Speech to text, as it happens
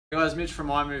Hey guys, Mitch from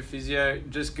iMove Physio,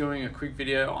 just doing a quick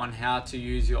video on how to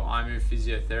use your iMove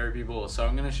Physiotherapy ball. So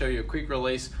I'm going to show you a quick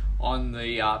release on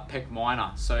the Pec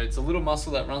Minor. So it's a little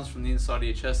muscle that runs from the inside of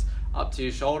your chest up to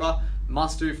your shoulder.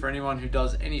 Must do for anyone who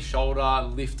does any shoulder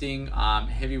lifting,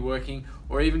 heavy working,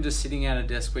 or even just sitting at a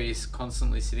desk where you're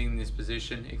constantly sitting in this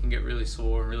position. It can get really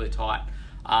sore and really tight.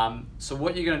 So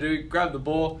what you're going to do, grab the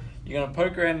ball, you're going to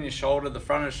poke around in your shoulder, the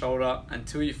front of the shoulder,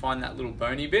 until you find that little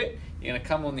bony bit. You're going to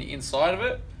come on the inside of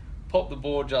it, pop the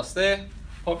ball just there,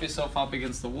 pop yourself up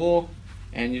against the wall,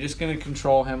 and you're just going to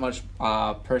control how much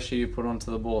pressure you put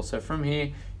onto the ball. So from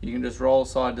here, you can just roll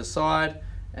side to side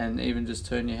and even just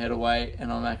turn your head away, and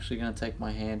I'm actually going to take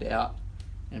my hand out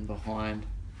and behind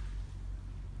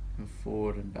and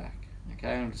forward and back.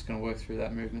 Okay, I'm just going to work through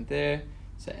that movement there.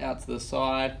 So out to the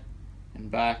side and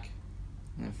back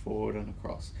and then forward and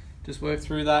across. Just work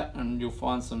through that and you'll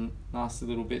find some nasty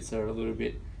little bits that are a little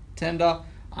bit tender.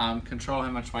 Control how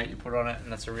much weight you put on it, and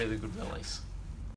that's a really good release.